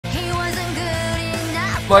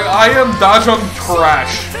Like, I am Dajeong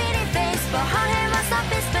trash.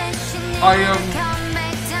 I am...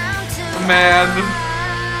 Man.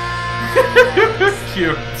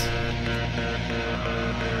 Cute.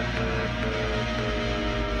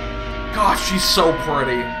 Gosh, she's so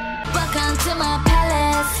pretty. Welcome to my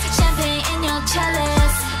palace. Champagne in your chalice.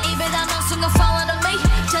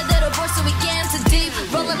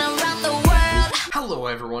 Hello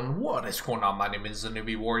everyone, what is going on? My name is the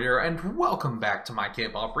Newbie Warrior and welcome back to my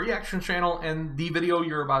K-pop reaction channel. And the video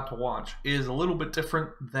you're about to watch is a little bit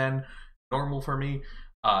different than normal for me.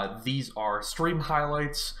 These are stream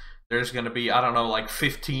highlights. There's gonna be, I don't know, like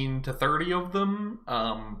 15 to 30 of them.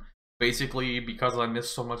 Basically because I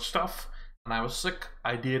missed so much stuff and I was sick,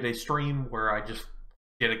 I did a stream where I just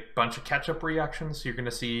did a bunch of catch-up reactions. You're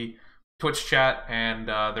gonna see Twitch chat and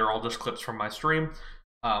they're all just clips from my stream.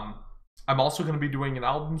 I'm also going to be doing an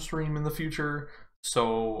album stream in the future,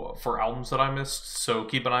 so for albums that I missed, so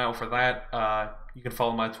keep an eye out for that. You can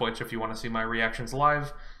follow my Twitch if you want to see my reactions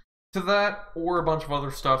live to that, or a bunch of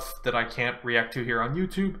other stuff that I can't react to here on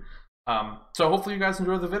YouTube. So hopefully you guys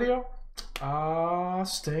enjoy the video.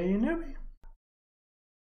 Stay newbie.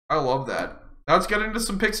 I love that. Now let's get into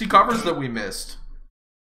some PIXY covers that we missed.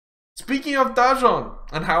 Speaking of Dajeong,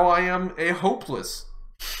 and how I am a hopeless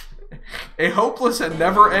and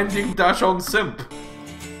never-ending Dajeong simp.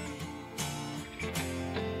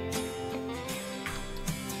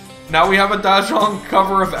 Now we have a Dajeong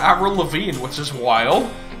cover of Avril Lavigne, which is wild.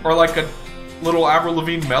 Or like a little Avril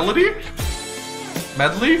Lavigne melody?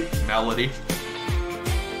 Medley? Melody.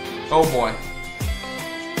 Oh boy.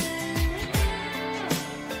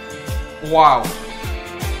 Wow.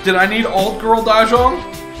 Did I need alt girl Dajeong?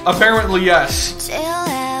 Apparently yes.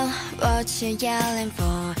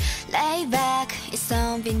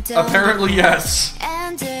 Apparently yes.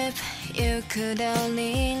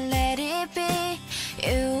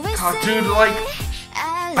 God, dude, like,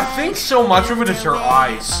 I think so much of it is her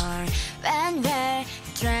eyes. I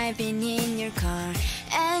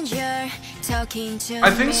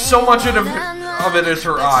think so much of it is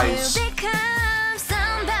her eyes.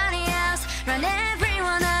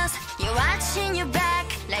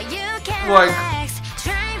 Like,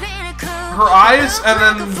 her eyes and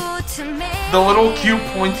then the little cute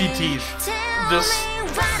pointy teeth. Just...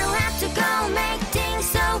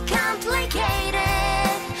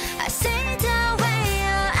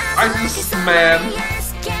 man.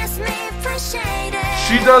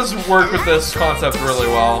 She does work with this concept really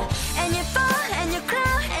well.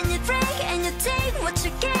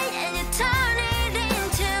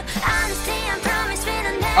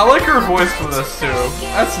 I like her voice for this too.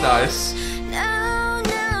 That's nice.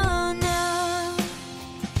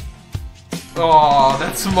 Oh,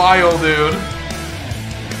 that smile, dude.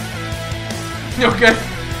 Okay.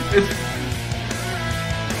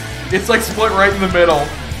 It's like split right in the middle.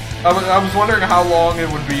 I was wondering how long it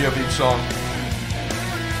would be of each song.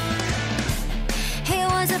 He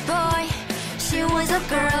was a boy, she was a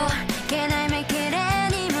girl. Can I make it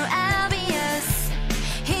any more obvious?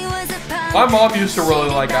 He was a punk. My mom used to really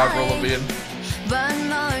like Avril Lavigne. What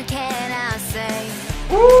more can I say?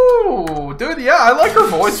 Ooh, dude, yeah, I like her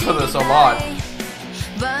voice for this a lot.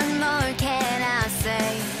 What more can I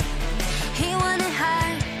say? He wanted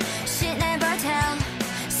her, she never tell.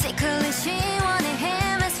 Secretly she wanted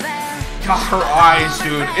him as well. God, her eyes,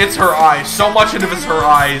 dude. It's her eyes. So much of it is her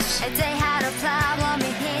eyes. They had a problem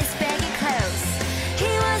in his baggy clothes.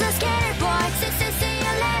 He was a scared boy, see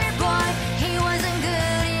you later boy. He wasn't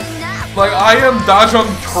good enough. Like, I am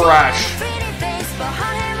Dajeong trash.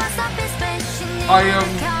 I am...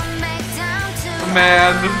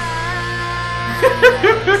 Man.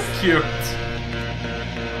 Cute.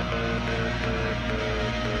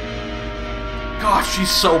 Gosh,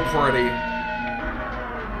 she's so pretty.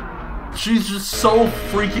 She's just so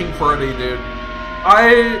freaking pretty, dude. I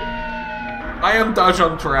am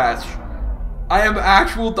Dajeong trash. I am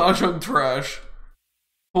actual Dajeong trash.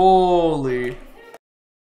 Holy.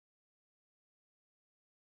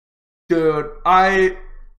 Dude,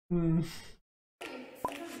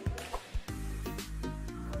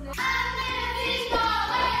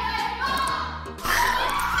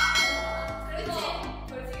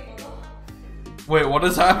 Wait, what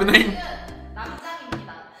is happening?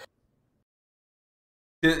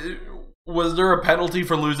 Was there a penalty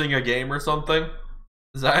for losing a game or something?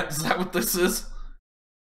 Is that what this is?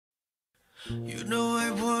 You know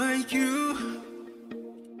I want you.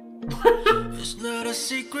 It's not a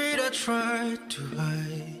secret I tried to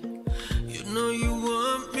hide. You know you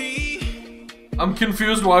want me. I'm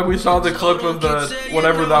confused why we saw the clip of the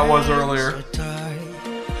whatever that was earlier.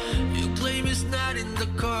 You claim it's not in the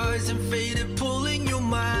cards and faded pulling your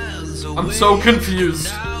mind. I'm so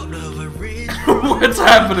confused. What's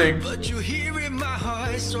happening? But you hear in my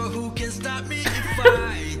heart, so who can stop me if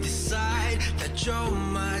I decide that you're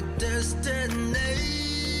my destiny?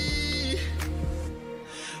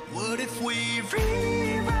 What if we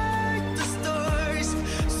rewrite the stars?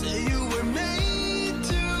 Say you were made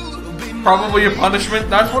to be Probably a punishment.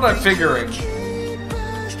 That's what I'm figuring.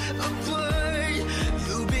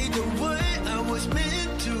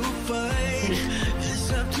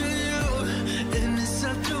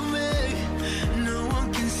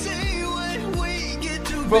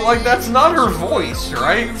 But like, that's not her voice,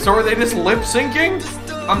 right? So are they just lip syncing?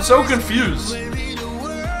 I'm so confused.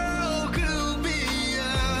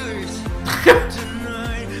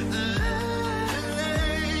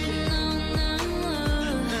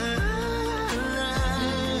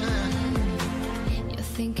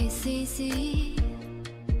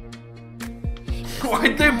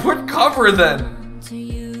 Why'd they put cover then?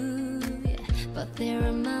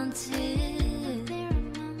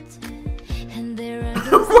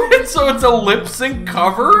 Wait, so it's a lip sync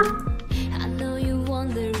cover? I know you're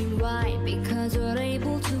wondering why, because we're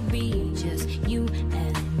able to be just you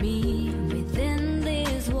and me within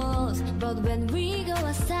these walls. But when we go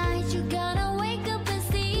aside, you gotta wake up and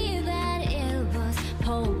see that it was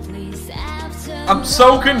hopeless after. I'm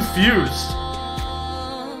so confused.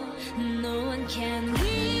 No one can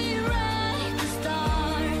rewrite the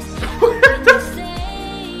stars.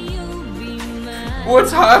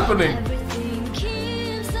 What's happening?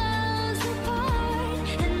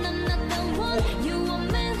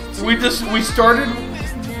 We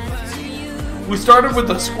started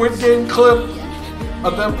with a Squid Game clip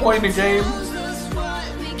of them playing a game,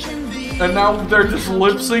 and now they're just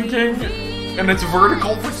lip syncing, and it's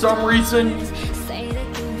vertical for some reason.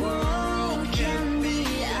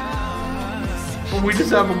 And we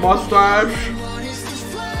just have a mustache.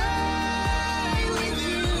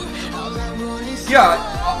 Yeah,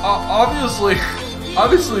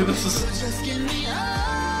 obviously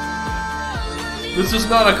this is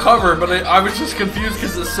not a cover, but I was just confused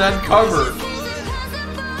because it said cover.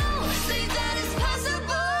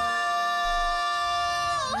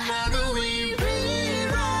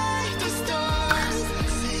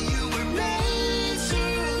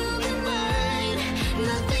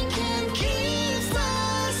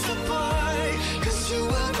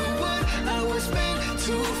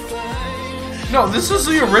 No, this is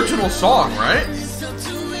the original song, right?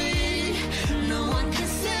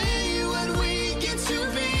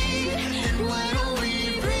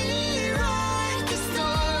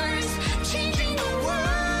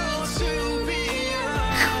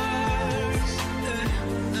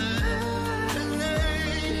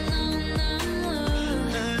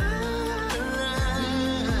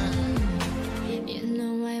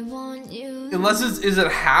 Unless is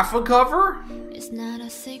it half a cover? It's not a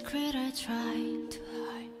secret I try to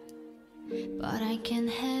hide, but I can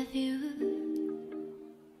have you.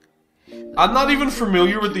 I'm not even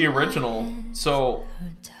familiar with the original, so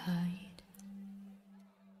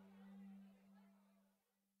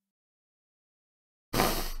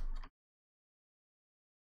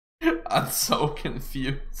I'm so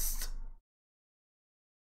confused.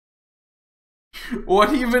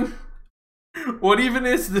 What even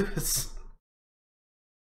is this?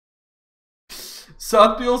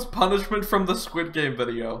 Satbyeol's punishment from the Squid Game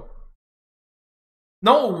video.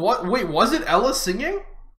 No, what? Wait, was it Ella singing?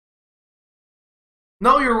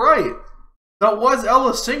 No, you're right. That was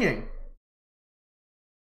Ella singing.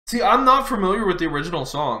 See, I'm not familiar with the original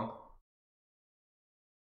song.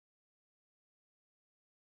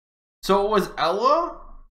 So it was Ella?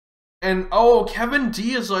 And, oh, Kevin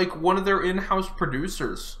D is like one of their in-house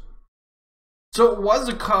producers. So it was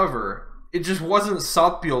a cover. It just wasn't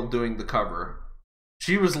Satbyeol doing the cover.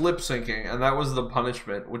 She was lip syncing, and that was the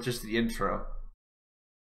punishment, which is the intro.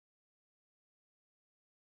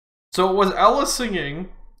 So it was Ella singing,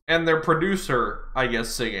 and their producer, I guess,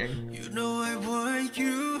 singing. You know I want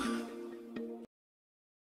you.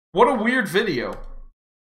 What a weird video.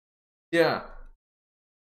 Yeah.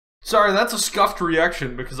 Sorry, that's a scuffed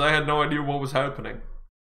reaction, because I had no idea what was happening.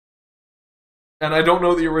 And I don't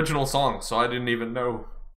know the original song, so I didn't even know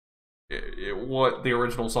what the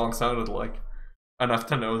original song sounded like. Enough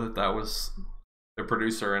to know that that was the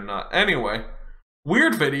producer and not. Anyway,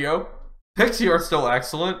 weird video. PIXY are still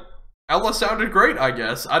excellent. Ella sounded great, I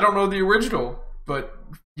guess. I don't know the original, but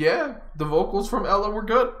yeah, the vocals from Ella were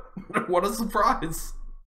good. What a surprise.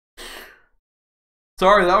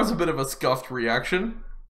 Sorry, that was a bit of a scuffed reaction.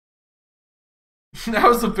 That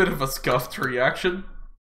was a bit of a scuffed reaction.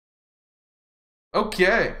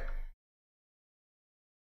 Okay.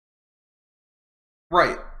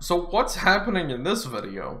 Right. so what's happening in this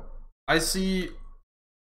video? I see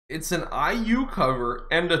it's an IU cover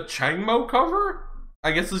and a CHANGMO cover?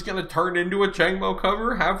 I guess it's gonna turn into a CHANGMO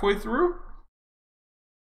cover halfway through?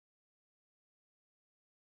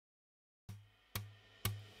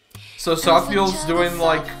 So Satbyeol's doing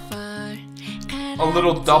like a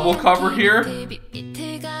little double cover here.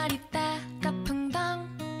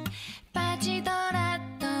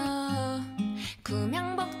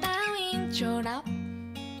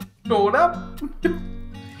 Hold up.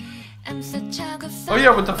 Oh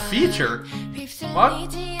yeah, with the feature.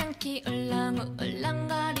 What?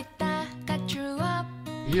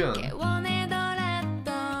 Yeah.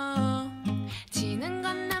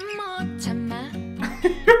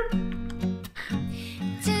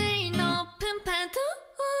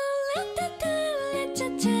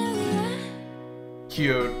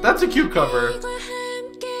 Cute. That's a cute cover.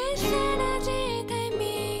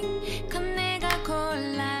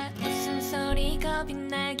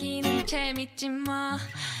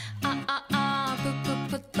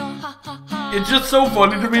 It's just so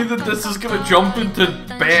funny to me that this is gonna jump into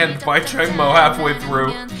Band by CHANGMO halfway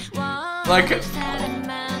through. Like,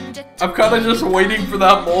 I'm kinda just waiting for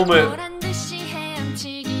that moment.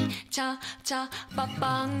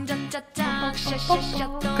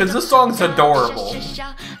 Cause this song's adorable.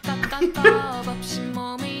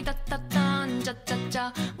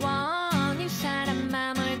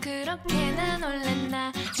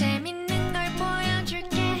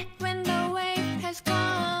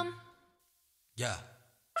 Yeah.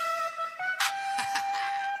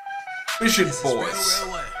 Mission Boys.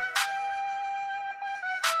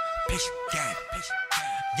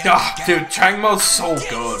 Ah, dude, CHANGMO's so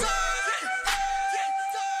good.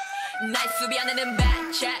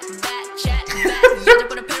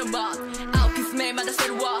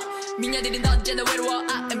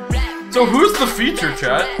 So who's the feature,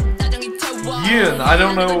 chat? Yin, I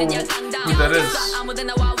don't know who that is.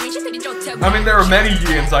 I mean, there are many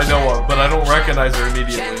Yins I know of, but I don't recognize her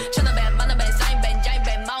immediately.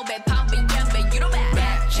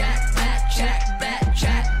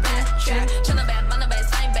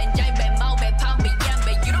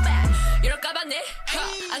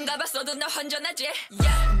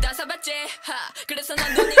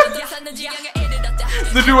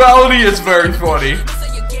 The duality is very funny.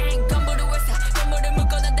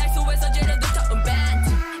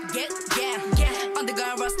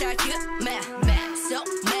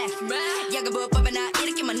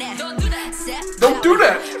 Don't do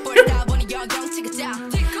that!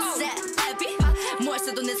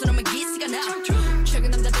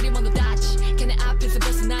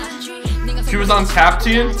 She was on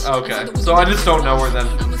Captain? Okay, so I just don't know her then.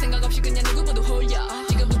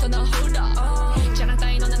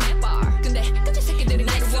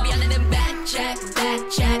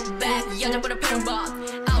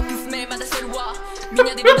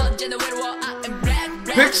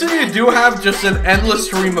 PIXY do have just an endless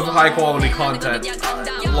stream of high quality content.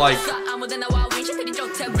 Like,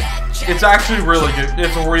 it's actually really good.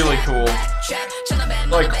 It's really cool.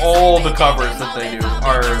 Like, all the covers that they do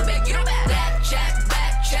are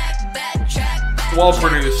well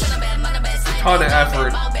produced. A ton of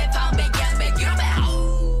effort.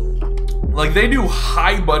 Like, they do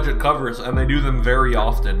high budget covers and they do them very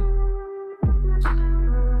often.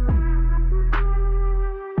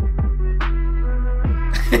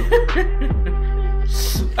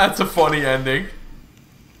 That's a funny ending.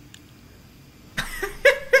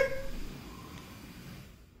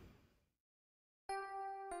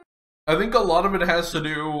 I think a lot of it has to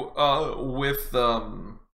do with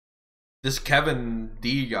this Kevin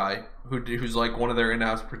D guy who's like one of their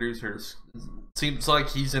in-house producers. Seems like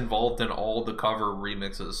he's involved in all the cover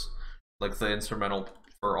remixes, like the instrumental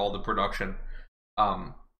for all the production.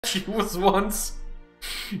 She was once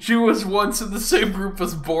in the same group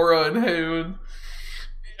as Bora and Haeun.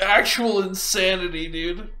 Actual insanity,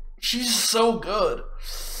 dude. She's so good.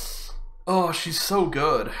 Oh, she's so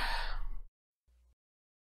good.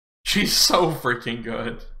 She's so freaking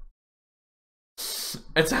good.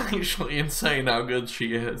 It's actually insane how good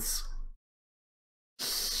she is.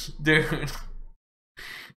 Dude.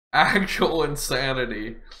 Actual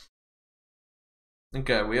insanity.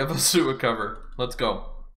 Okay, we have a Sua cover. Let's go.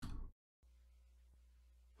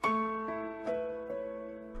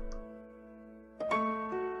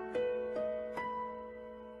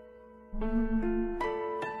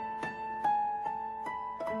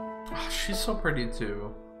 Oh, she's so pretty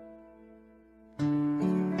too.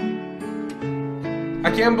 I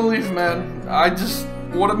can't believe, man.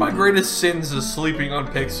 One of my greatest sins is sleeping on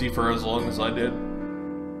PIXY for as long as I did.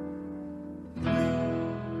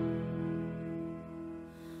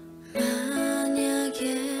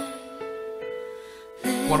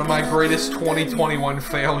 One of my greatest 2021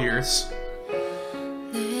 failures.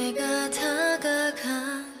 내가 다가간다면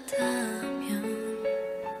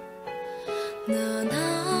넌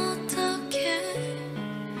어떻게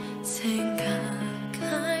생각할까?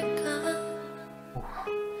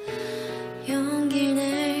 용기를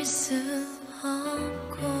낼 수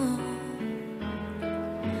없고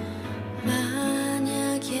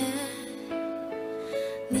만약에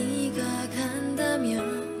네가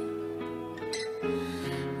간다면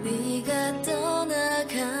네가 떠나간다면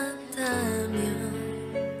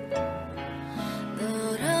널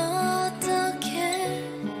어떻게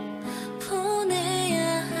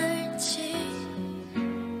보내야 할지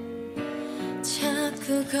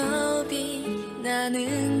자꾸 겁이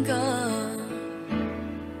나는 걸.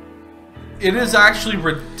 It is actually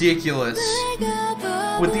ridiculous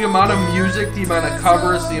with the amount of music, the amount of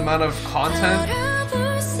covers, the amount of content.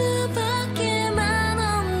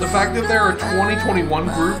 The fact that they're a 2021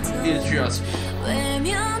 group is just...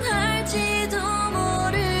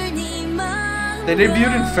 They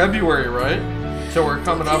debuted in February, right? So we're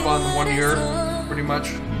coming up on 1 year, pretty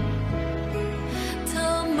much.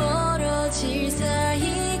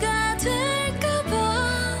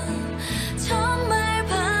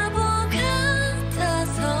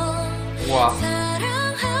 Wow.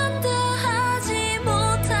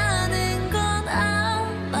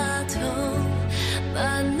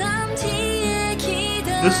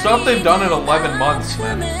 The stuff they've done in 11 months,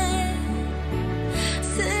 man.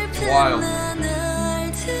 It's wild.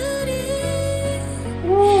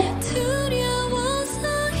 Woo.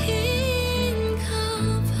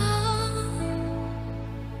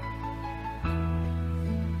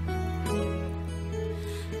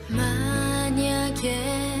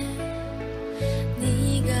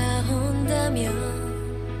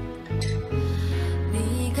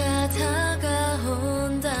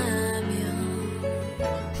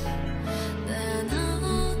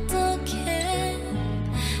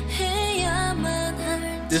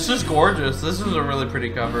 This is gorgeous. This is a really pretty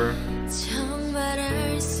cover.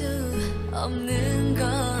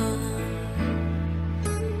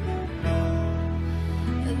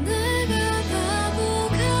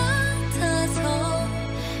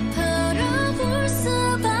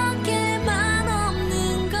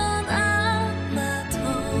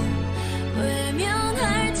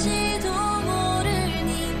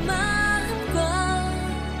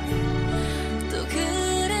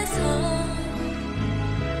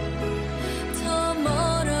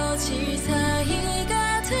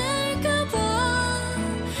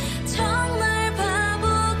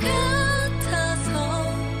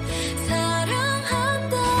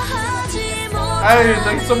 Hey,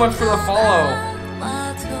 thanks so much for the follow.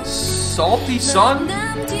 Salty Sun?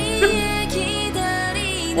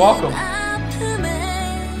 Welcome.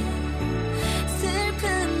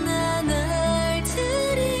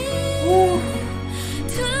 Woo.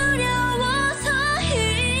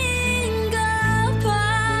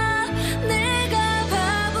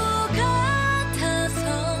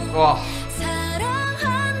 Oh.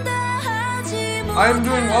 I am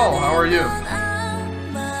doing well. How are you?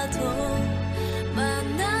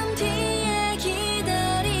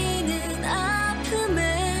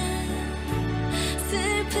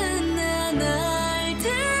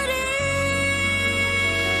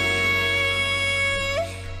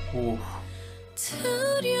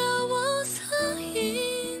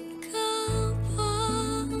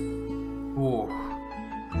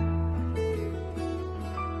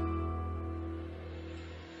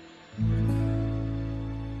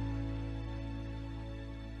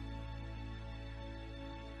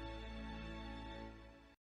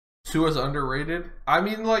 Sua's underrated? I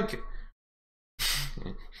mean, like,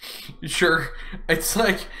 sure, it's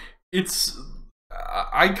like,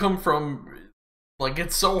 I come from, like,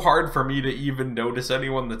 it's so hard for me to even notice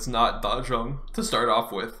anyone that's not Dajeong to start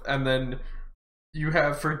off with, and then you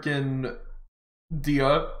have freaking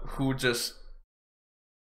Dia, who just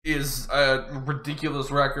is a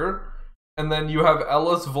ridiculous record, and then you have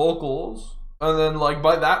Ella's vocals, and then, like,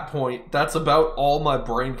 by that point, that's about all my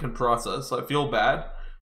brain can process. I feel bad.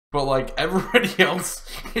 But like everybody else,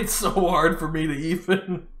 it's so hard for me to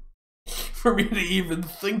even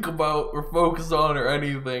think about or focus on or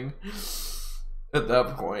anything at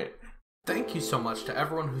that point. Thank you so much to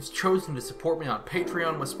everyone who's chosen to support me on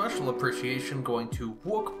Patreon, with special appreciation going to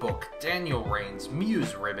Wookbook, Daniel Rains,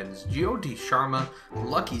 Muse Ribbons, Jyoti Sharma,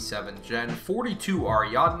 Lucky7 Jen, 42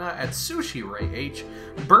 Ariadna, at Sushi Ray H,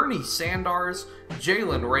 Bernie Sandars,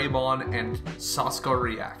 Jalen Raybon, and Saska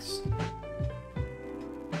Reacts.